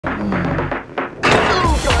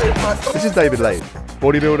This is David Lade,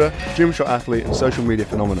 bodybuilder, Gymshot athlete and social media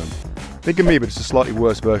phenomenon. Think of me but just a slightly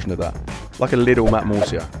worse version of that. Like a Lidl Matt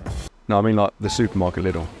Morsia. No, I mean like the supermarket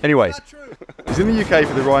Lidl. Anyways, he's in the UK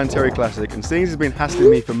for the Ryan Terry Classic and seeing as he's been hassling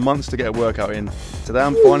me for months to get a workout in, today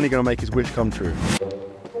I'm finally going to make his wish come true.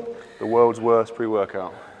 The world's worst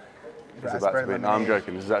pre-workout. No, I'm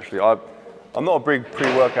joking. This is actually, I'm not a big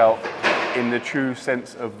pre-workout in the true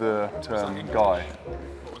sense of the term guy.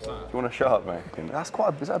 Do you want to shut up, mate? That's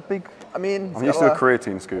quite a, is that a big... I mean... I'm used to a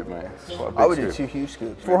creatine scoop, mate. It's quite a big I would scoop. do 2 huge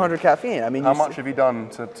scoops. 400 caffeine. I mean, how much have you done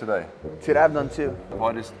today? Today I've done 2. If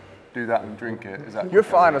I just do that and drink it, is that... You're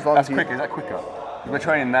fine as long as you... That's quicker, is that quicker? We're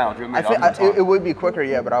training now, do you know what I mean? It would be quicker,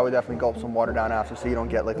 yeah, but I would definitely gulp some water down after so you don't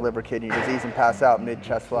get like liver kidney disease and pass out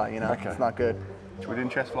mid-chest fly, you know? Okay. It's not good. We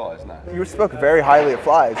didn't chest flies, no. You spoke very highly of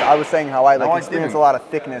flies. I was saying how I experience a lot of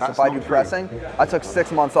thickness if I do pressing. I took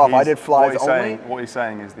 6 months off. I did flies only. What he's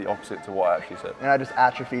saying is the opposite to what I actually said. And I just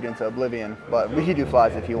atrophied into oblivion. But we can do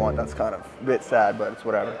flies if you want. That's kind of a bit sad, but it's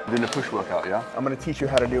whatever. You're doing a push workout, yeah? I'm going to teach you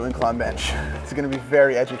how to do incline bench. It's going to be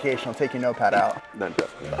very educational. Take your notepad out. Don't do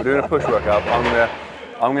it. We're doing a push workout, but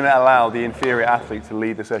I'm going to allow the inferior athlete to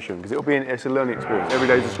lead the session because it's a learning experience. Every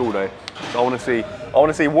day's a school day. So I want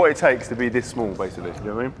to see what it takes to be this small, basically. You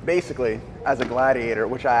know what I mean? Basically, as a gladiator,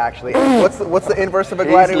 which I actually am. What's the inverse of a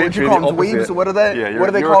gladiator? What do you call them? Dweebs? What are they? Yeah, what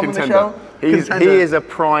do they call them in the show? He is a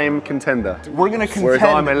prime contender. We're going to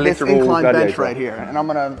contend this incline bench right here, and I'm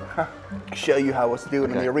going to show you how it's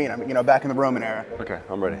doing in the arena. You know, back in the Roman era. Okay,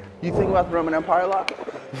 I'm ready. You think about the Roman Empire a lot?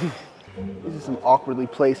 This is some awkwardly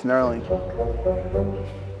placed knurling.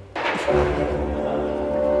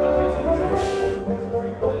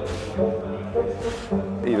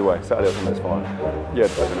 Either way, Saturday or Sunday's fine. Yeah,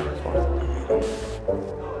 it's fine.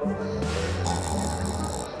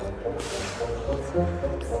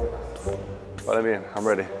 Right, let me in. I'm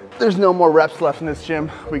ready. There's no more reps left in this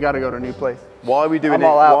gym. We got to go to a new place. Why are we doing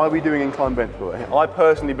Why are we doing incline bench for it? I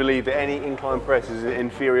personally believe that any incline press is an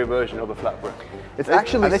inferior version of a flat press. It's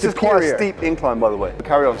actually this is quite a steep incline, by the way.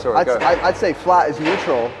 Carry on, sorry. I'd say flat is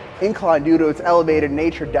neutral. Incline, due to its elevated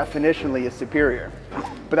nature, definitionally is superior.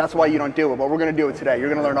 But that's why you don't do it. But we're going to do it today. You're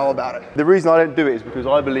going to learn all about it. The reason I don't do it is because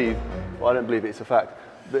I believe, well, I don't believe it, it's a fact,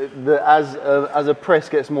 that as a press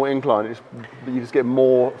gets more inclined, you just get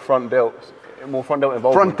more front delts. More front delt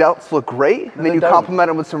involvement. Front delts look great, and then you complement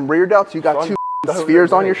them with some rear delts. You got 2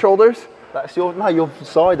 spheres on your shoulders. That's your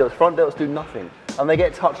side delts. Front delts do nothing, and they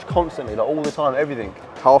get touched constantly, like all the time, everything.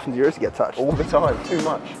 How often do yours get touched? All the time, too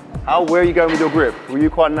much. Where are you going with your grip? Were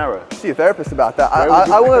you quite narrow? See a therapist about that.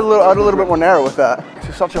 I went a little bit more narrow with that. It's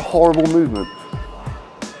just such a horrible movement.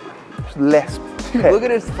 Just less. Look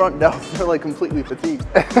at his front delts, they're like completely fatigued.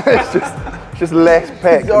 It's just less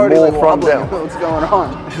pec, and more front delt. What's going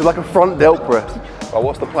on? This is like a front delt press. Right,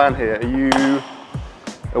 what's the plan here?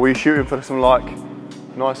 Are we shooting for some like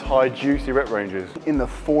nice high juicy rep ranges? In the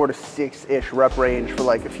 4 to 6-ish rep range for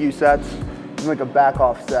like a few sets. Like a back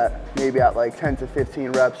off set, maybe at like 10 to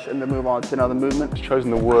 15 reps and then move on to another movement. I've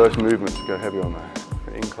chosen the worst movement to go heavy on there.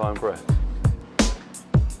 Incline press.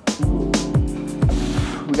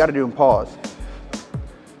 We got to do in pause.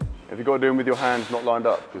 Have you got to do them with your hands not lined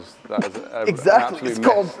up? Because that is exactly. It's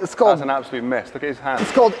called. That's an absolute mess. Look at his hands.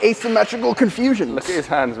 It's called asymmetrical confusion. Look at his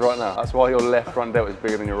hands right now. That's why your left front delt is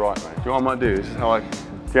bigger than your right, mate. Do you know what I might do? This is how do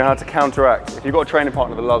you know how to counteract? If you've got a training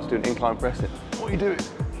partner that loves doing incline pressing, what are you doing?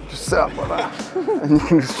 Just set up like that, and you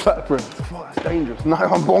can just flat press. Oh, that's dangerous. No,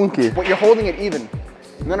 I'm bonky. But you're holding it even.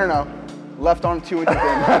 No. Left arm 2 inches in.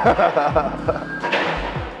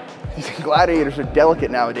 These gladiators are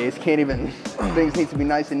delicate nowadays. Can't even. Things need to be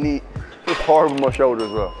nice and neat. It's horrible on my shoulder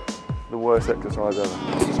as well. The worst exercise ever.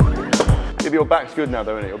 If your back's good now,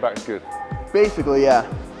 though, isn't it? Your back's good. Basically, yeah.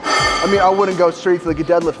 I mean, I wouldn't go straight to like a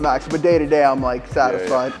deadlift max, but day to day, I'm like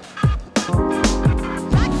satisfied.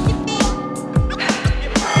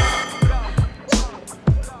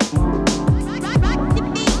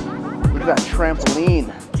 Look at that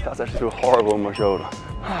trampoline. That's actually feel horrible on my shoulder.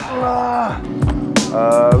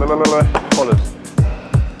 Collars.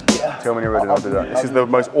 Yeah. Tell me when you're ready, I'll do that. This is the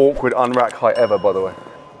most awkward unrack height ever, by the way.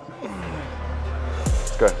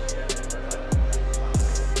 Let's go.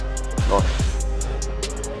 Nice.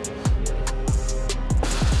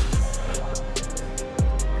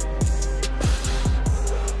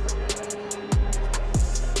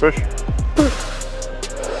 Push.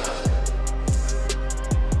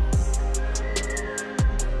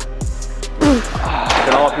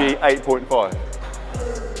 Can RP 8.5?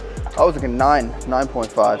 I was thinking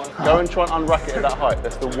 9.5. Go and try and unrack it at that height.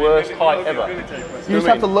 That's the worst height ever. You just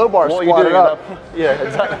have to low bar squat it up. Yeah,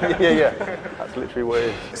 exactly. Yeah. That's literally what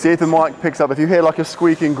it is. See if the mic picks up. If you hear like a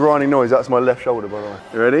squeaking, grinding noise, that's my left shoulder, by the way.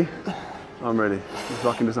 You ready? I'm ready. Just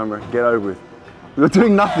lock into somewhere. Get over with. You're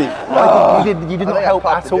doing nothing. You didn't help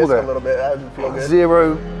at all there. A little bit. That doesn't feel good.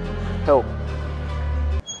 Zero help.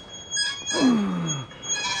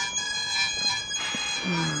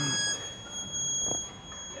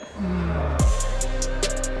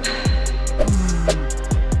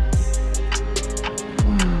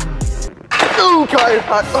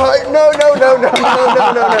 No.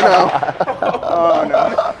 Oh no.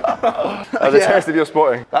 That's a test of your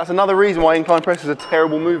spotting. That's another reason why incline press is a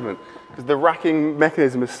terrible movement, because the racking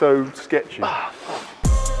mechanism is so sketchy. Drop.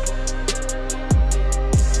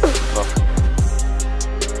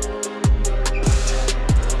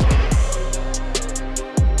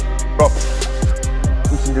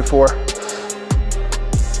 You can do 4.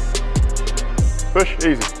 Push,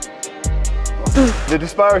 easy. The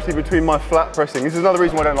disparity between my flat pressing, this is another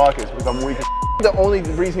reason why I don't like it, is because I'm weak. The only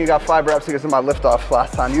reason you got 5 reps is because of my lift off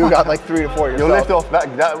last time. You got like 3 to 4 yourself. Your lift off,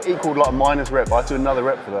 that equaled like a minus rep. I had to do another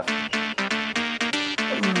rep for that.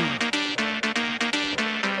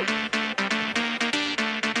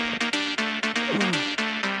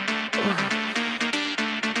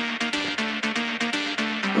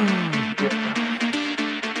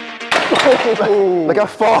 Look how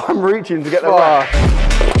far I'm reaching to get the rep.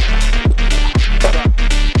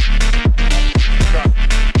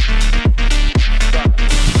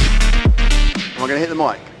 Am I going to hit the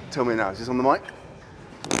mic? Tell me now, is this on the mic?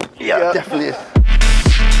 Yeah, definitely is.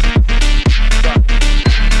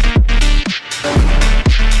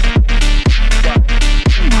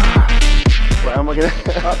 Wait, am I going to?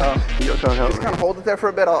 Uh-oh. You got to try and help me. Just kind of hold it there for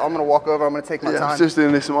a bit. I'm going to walk over. I'm going to take my time. I'm just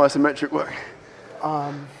doing this some isometric work.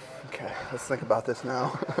 Okay, let's think about this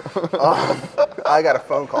now. I got a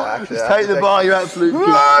phone call actually. Just take the bar, you absolute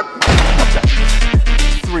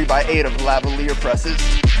 3x8 of lavalier presses.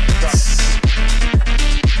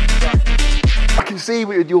 I can see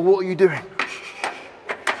what are you doing?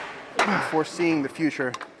 Foreseeing the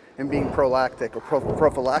future and being prophylactic or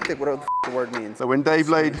prophylactic, whatever the word means. So when Dave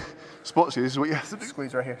Lade spots you, this is what you have to do.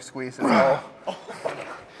 Squeeze right here, squeeze. It's all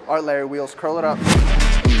right, Larry, wheels, curl it up.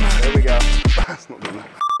 There we go. That's not good enough.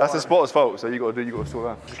 That's the spotter's fault, so you got to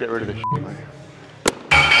sort that. Just get rid of this shit, mate.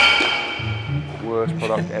 Worst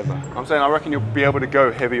product ever. I'm saying I reckon you'll be able to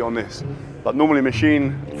go heavy on this. Like normally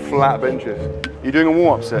machine flat benches. You're doing a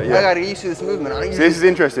warm-up set, yeah? I gotta get used to this movement. See, this is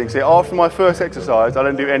interesting. See, after my first exercise, I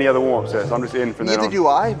don't do any other warm-up sets. I'm just in from there on. Neither do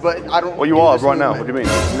I, but I don't. Well, you are right now. What do you mean?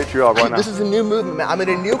 You literally are right now. This is a new movement, man. I'm in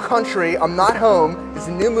a new country. I'm not home. It's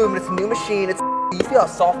a new movement. It's a new machine. You see how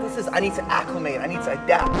soft this is? I need to acclimate. I need to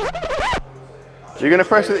adapt. You're gonna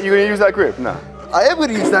press it. You're gonna use that grip? No. I am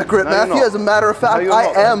gonna use that grip, Matthew. As a matter of fact,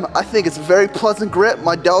 I am. I think it's a very pleasant grip.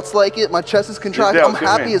 My delts like it. My chest is contracted. I'm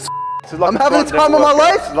happy as. I'm having the time of my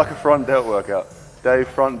life. It's like a front delt workout. Dave,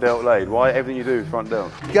 front delt laid. Why everything you do is front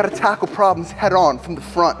delt? You gotta tackle problems head on from the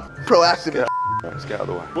front. Proactive. Let's get out of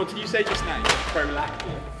the way. What did you say just now?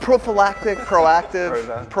 Prophylactic. Prophylactic,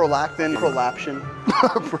 proactive, prolactin, prolaption.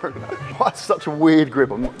 That's such a weird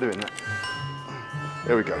grip. I'm not doing that.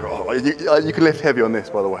 There we go. Oh, you can lift heavy on this,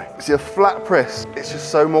 by the way. See, a flat press, it's just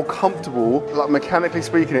so more comfortable. Like mechanically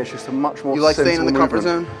speaking, it's just a much more. You like staying in the comfort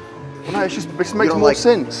zone? Well, no, it just makes more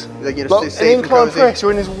sense. Like an incline press, you're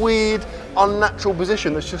in this weird, unnatural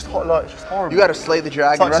position that's just it's just horrible. You got to slay the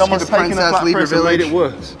dragon, like rescue the princess, leave your village. Made it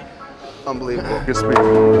worse. Unbelievable. Good speed.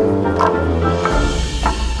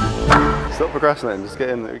 Stop procrastinating. Just get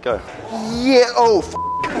in. There we go. Yeah. Oh.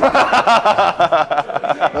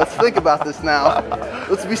 Let's think about this now.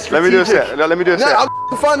 Let's be strategic. Let me do a set. Let me do a set.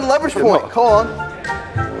 I'll find the leverage point. Call on.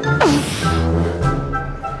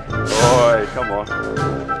 Oi, come on.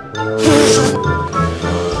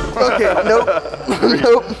 Okay, nope.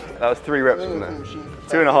 Nope. That was 3 reps from there.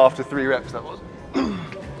 2.5 to 3 reps, that was. Come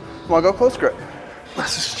on, go close grip.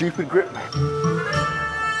 That's a stupid grip, man.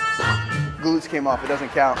 Glutes came off, it doesn't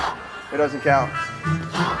count. It doesn't count.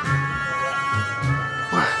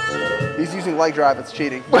 He's using leg drive, it's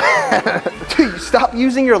cheating. Dude, stop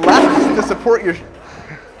using your lats to support your...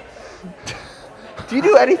 Do you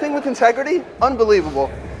do anything with integrity?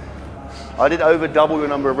 Unbelievable. I did over double your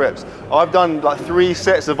number of reps. I've done like 3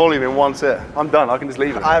 sets of volume in 1 set. I'm done, I can just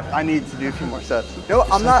leave it. I need to do a few more sets. No,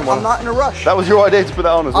 I'm not in a rush. That was your idea to put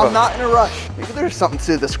that on as well. I'm not in a rush. Maybe there's something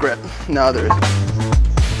to this grip. No, there isn't.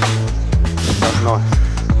 That's nice.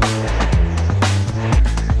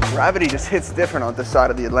 Gravity just hits different on this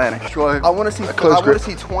side of the Atlantic. Try I want to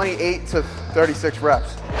see 28 to 36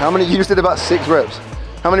 reps. How many? You just did about 6 reps.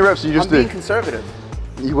 How many reps did you just do? I'm being conservative.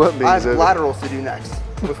 You weren't being conservative. I have laterals to do next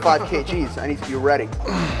with 5 kgs. I need to be ready.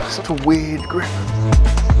 Such a weird grip.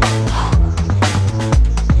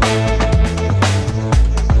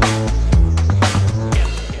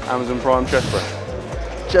 Amazon Prime chest press.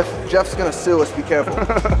 Jeff's gonna sue us, be careful.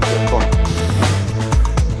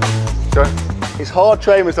 So, it's hard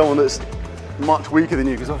training with someone that's much weaker than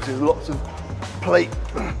you because obviously there's lots of plate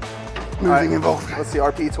moving involved. Let's see,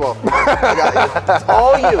 RP12. I got you. It's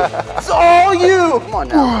all you. It's all you. Come on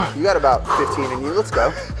now. You got about 15 in you. Let's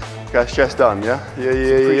go. Guys, chest done, yeah? Yeah.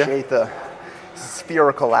 Appreciate the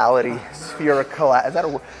sphericality. Is that a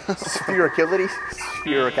word? Sphericality?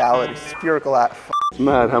 Sphericality. It's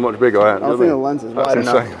mad how much bigger I am. I don't think the lens is wide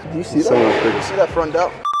enough. Do you see that? Do you see that front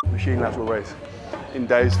delt? Machine lateral raise. In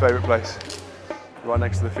Dave's favourite place. Right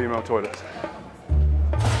next to the female toilets.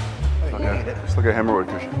 It's like a hemorrhoid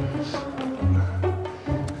cushion.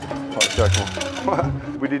 Right, go, come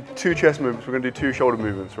on. We did 2 chest movements, we're going to do 2 shoulder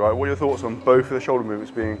movements, right? What are your thoughts on both of the shoulder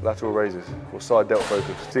movements being lateral raises or side delt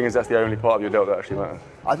focus? Seeing as that's the only part of your delt that actually matters.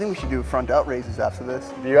 I think we should do front delt raises after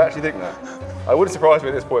this. Do you actually think that? I wouldn't surprise me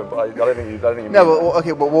at this point, but I don't think you No, but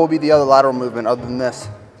okay, but what would be the other lateral movement other than this?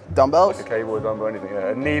 Dumbbells? Like a cable or dumbbell, anything, yeah.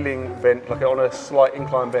 A kneeling bench, like on a slight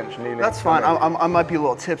incline bench, kneeling. That's fine. I might be a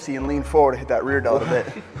little tipsy and lean forward to hit that rear delt a bit.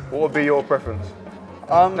 What would be your preference?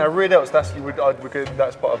 No, rear delts, that's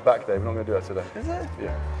part of back day. We're not going to do that today. Is it?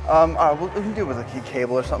 Yeah. All right, we can do it with like a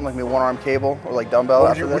cable or something, like maybe 1-arm cable or like dumbbell.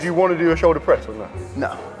 Would you want to do a shoulder press or no?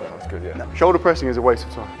 No. That's good, yeah. No. Shoulder pressing is a waste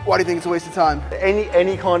of time. Why do you think it's a waste of time?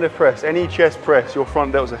 Any kind of press, any chest press, your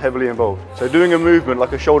front delts are heavily involved. So doing a movement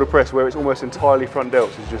like a shoulder press where it's almost entirely front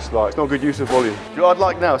delts is just like, it's not good use of volume. You know what I'd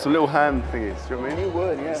like now? Some little hand thingies, do you know what I mean? You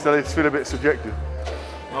would, yeah. So they just feel a bit subjective.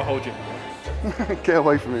 I'll hold you. Get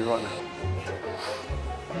away from me right now.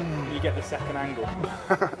 You get the second angle.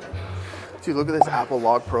 Dude, look at this Apple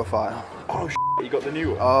log profile. Oh, you got the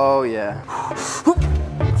new one? Oh, yeah. Right, stop there.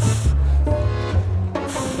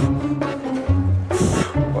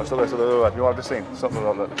 You have just seen something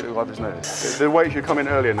like that. I've just noticed. The weight should come in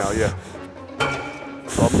earlier now, yeah.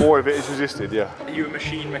 But more of it is resisted, yeah. Are you a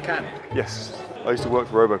machine mechanic? Yes. I used to work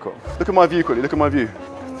for Robocop. Look at my view quickly, look at my view.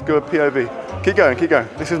 Go POV. Keep going, keep going.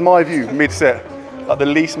 This is my view, mid-set. Like the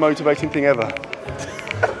least motivating thing ever.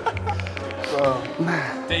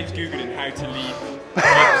 Dave's Googling how to leave.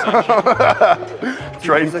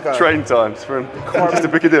 train times from just a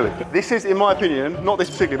Piccadilly. This is, in my opinion, not this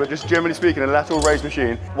particularly, but just generally speaking, a lateral raise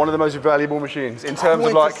machine, one of the most valuable machines in terms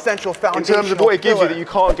of like, in terms of what it gives you that you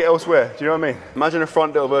can't get elsewhere. Do you know what I mean? Imagine a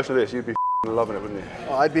front delt version of this, you'd be loving it, wouldn't you?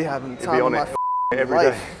 Oh, I'd be having time on of it every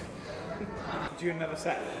life. day. Do you another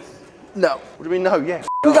set? No. What do you mean no? Yes.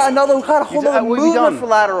 You got another whole other movement for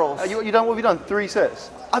laterals. You done? What have you done? 3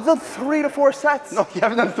 sets. I've done 3 to 4 sets. No, you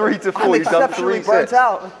haven't done 3 to 4. I'm You've done 3 burnt sets.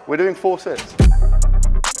 out. We're doing 4 sets.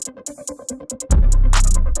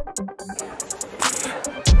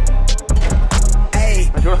 Hey.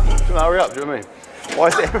 Do you want to hurry up? Do you know what I mean? Why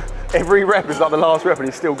is it every rep is like the last rep and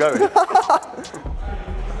he's still going?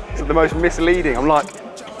 It's the most misleading. I'm like,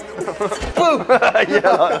 boom. Yeah, like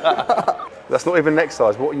that. That's not even an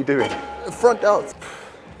exercise. What are you doing? Front delts.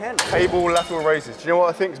 Cable lateral raises. Do you know what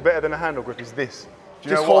I think is better than a handle grip is this? Do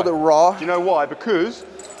you Just know hold why? it raw. Do you know why? Because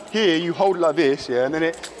here you hold it like this, yeah, and then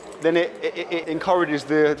it encourages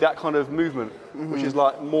that kind of movement, which is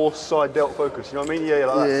like more side delt focus. You know what I mean? Yeah,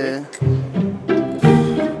 like that. See?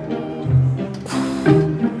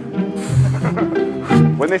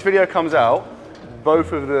 When this video comes out,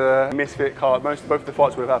 both of the misfit cards, both of the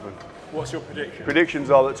fights will have happened. What's your prediction? Predictions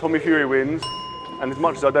are that Tommy Fury wins, and as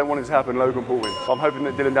much as I don't want it to happen, Logan Paul wins. So I'm hoping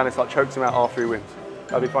that Dylan Dennis like chokes him out after he wins.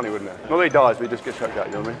 That'd be funny, wouldn't it? Not that he dies, but he just gets choked out,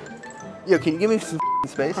 you know what I mean? Yo, can you give me some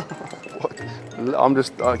space? I'm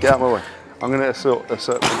just, get out of my way. I'm going to assert the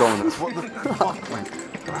dominance. What the fuck, man?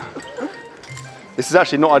 This is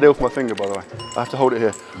actually not ideal for my finger, by the way. I have to hold it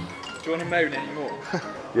here. Do you want to moan anymore?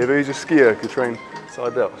 Yeah, but he's a skier, could train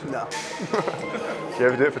side delts. No. Do you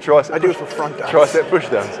ever do it for tricep? I do it for front delts. Tricep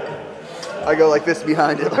pushdowns. I go like this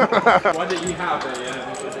behind it. Why don't you have a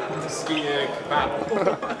skier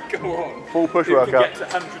kebab? Go on. Full push workout.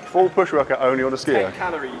 Full push workout only on a skier. 10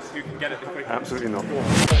 calories, who can get it the quickest? Absolutely not.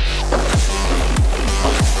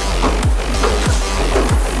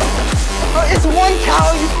 Oh, it's 1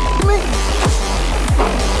 calorie, you me.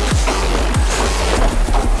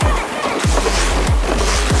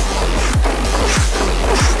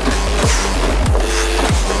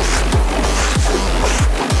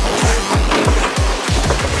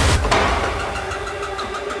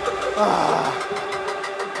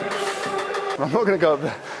 I'm not going to go up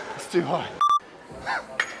there. It's too high.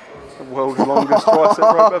 The world's longest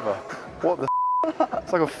tricep rope ever. What the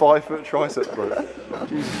It's like a 5-foot tricep, bro.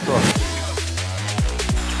 Jesus Christ.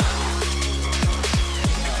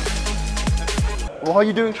 Why are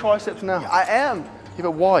you doing triceps now? I am. Yeah,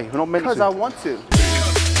 but why? We're not meant to. Because I want to.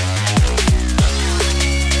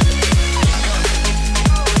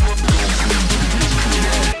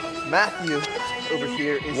 Matthew over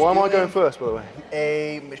here is. Why am I going first, by the way?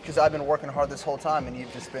 Because I've been working hard this whole time, and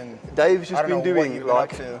you've just been. Dave's just been doing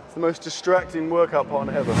like it's the most distracting workout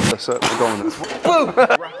partner ever. Assert the dominance.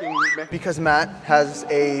 Because Matt has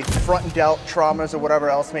a front delt traumas or whatever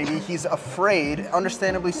else maybe. He's afraid,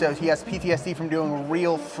 understandably so. He has PTSD from doing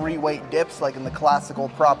real free weight dips, like in the classical,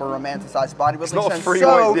 proper, romanticized bodybuilding. It's not a free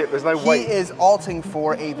weight dip. There's no weight. He is alting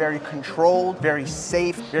for a very controlled, very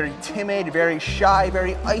safe, very timid, very shy,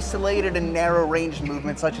 very isolated and narrow range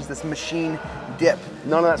movement, such as this machine dip.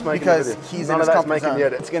 None of that's making the edit. Because he's in his comfort zone.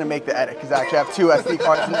 It's going to make the edit, because I actually have 2 SD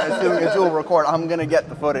cards and it's doing a dual record. I'm going to get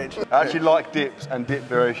the footage. I actually like dips and dip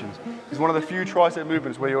variations. It's one of the few tricep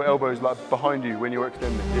movements where your elbow is like behind you when you're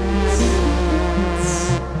extending.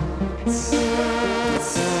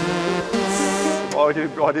 Oh,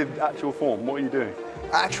 I did actual form. What are you doing?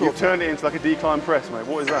 You've turned it into like a decline press, mate.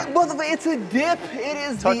 What is that? Well, it's a dip. It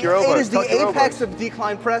is Tuck your elbows. It is the apex of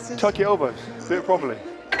decline presses. Tuck your elbows. Do it properly.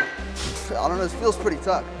 I don't know. It feels pretty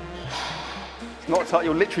tucked. It's not tucked.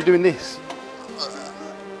 You're literally doing this.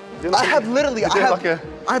 I have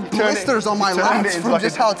blisters on my lats from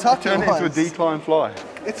just how tucked it was. Turn it into a decline fly.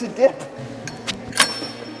 It's a dip.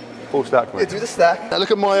 Full stack, mate. Yeah, do the stack. Now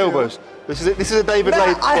look at my elbows. This is it. This is a David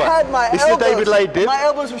Lade. I had my elbows. This is a David Lade dip. My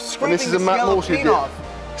elbows were scraping and this is a MattDoesFitness dip. Off.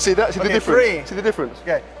 See that? See the difference? 3. See the difference?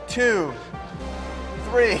 Okay, 2,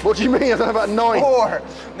 3. What do you mean? I don't have about 9. 4.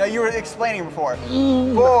 No, you were explaining before.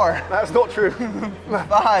 4. That's not true.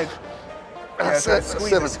 5. Okay, so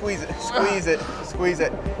squeeze it.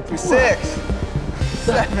 6,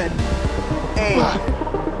 7, 8,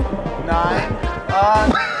 9.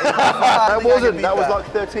 That wasn't. That was like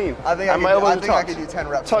 13. I think I could do 10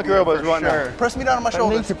 reps. Tuck your elbows right now. Press me down on my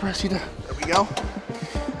shoulders. I need to press you down. There we go.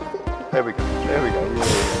 There we go. There we go.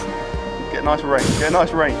 Yeah. Get a nice range. Get a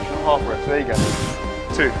nice range. Half reps. There you go.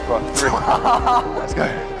 2. Right. 3. Let's go.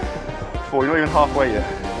 4. You're not even halfway yet.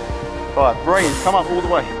 5. Brains. Come up all the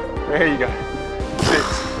way. There you go.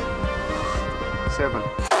 6. 7.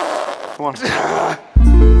 Come on.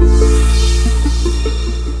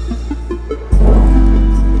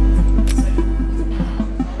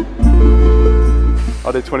 I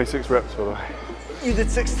did 26 reps, by the way. You did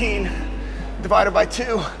 16 divided by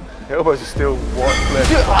 2. The elbows are still wide flesh.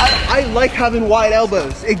 Dude, I like having wide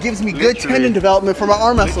elbows. It gives me good tendon development for my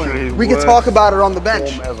arm wrestling. We can talk about it on the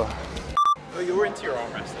bench. Ever. Oh, you were into your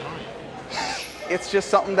arm wrestling, aren't you? It's just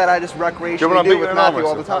something that I just recreationally do with Matthew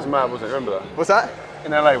all the time. That was mad, wasn't it? Remember that? What's that?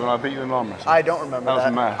 In LA when I beat you in arm wrestling. I don't remember that. That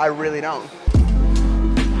was mad. I really don't.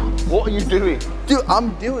 What are you doing? Dude,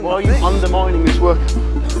 I'm doing Why are you undermining this work?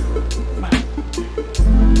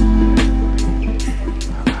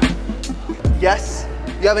 Yes.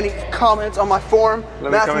 You have any comments on my form?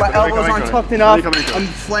 Matthew, my elbows aren't tucked enough. I'm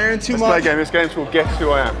flaring too much. Let's play a game. This game's called Guess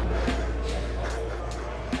Who I Am.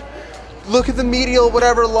 Look at the medial,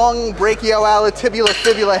 whatever, long brachial-tibula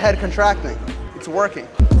fibula head contracting. It's working.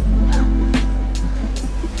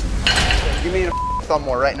 Give me a thumb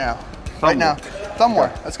war right now. Right now. Thumb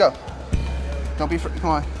war. Let's go. Don't be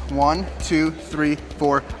come on. 1, 2, 3,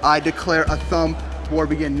 4. I declare a thumb war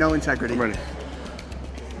begin. No integrity. I'm ready.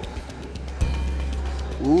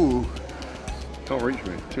 Ooh. Don't reach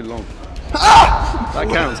me. Too long. Ah! That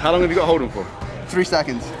counts. How long have you got to hold him for? 3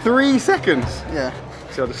 seconds. 3 seconds? Yeah.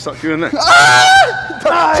 See, I just sucked you in there.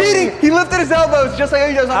 Ah! Cheating! He lifted his elbows just like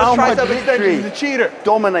he does on his tricep extension. He's a cheater.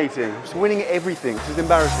 Dominating. Just winning everything. This is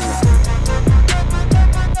embarrassing.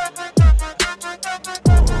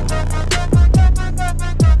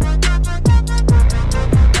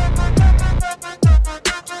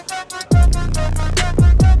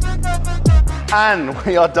 And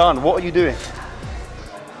we are done. What are you doing?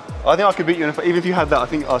 I think I could beat you, even if you had that, I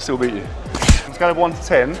think I'll still beat you. On a scale of 1 to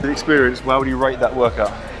 10, the experience, how would you rate that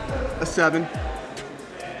workout? A 7.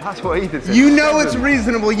 That's what Ethan said. You know it's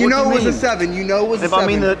reasonable. You know it was a 7. You know it was a 7. I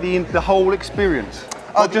mean the whole experience,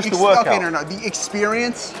 not just the workout. Okay, no. The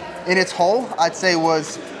experience in its whole, I'd say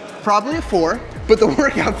was probably a 4, but the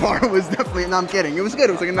workout part was definitely, no, I'm kidding. It was good.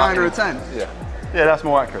 It was like a 9 or a 10. Yeah, that's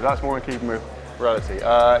more accurate. That's more in keeping with reality.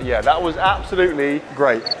 Yeah, that was absolutely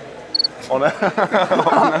great. On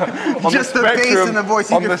just the bass and the voice,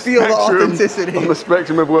 you can feel the authenticity. On the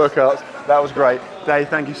spectrum of workouts, that was great. Dave,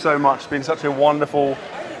 thank you so much. It's been such a wonderful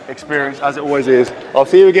experience, as it always is. I'll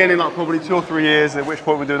see you again in like probably 2 or 3 years, at which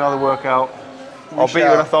point we'll do another workout. I'll beat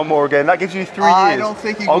you in a thumb war again. That gives you 3 years. I don't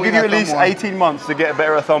think you can I'll give you win at that least thumb war. 18 months to get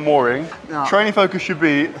better at thumb warring. No. Training focus should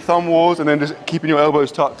be thumb wars and then just keeping your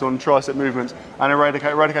elbows tucked on tricep movements and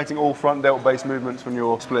eradicating all front delt based movements from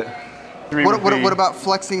your split. What about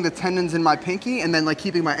flexing the tendons in my pinky and then like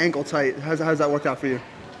keeping my ankle tight? How's that worked out for you?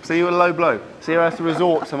 See, you were a low blow. See, I have to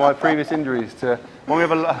resort to my previous injuries to, when we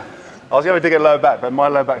have I was going to dig at low back, but my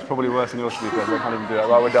low back's probably worse than yours to be fair, so I can't even do that.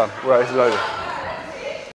 Right, we're done. Right, this is over.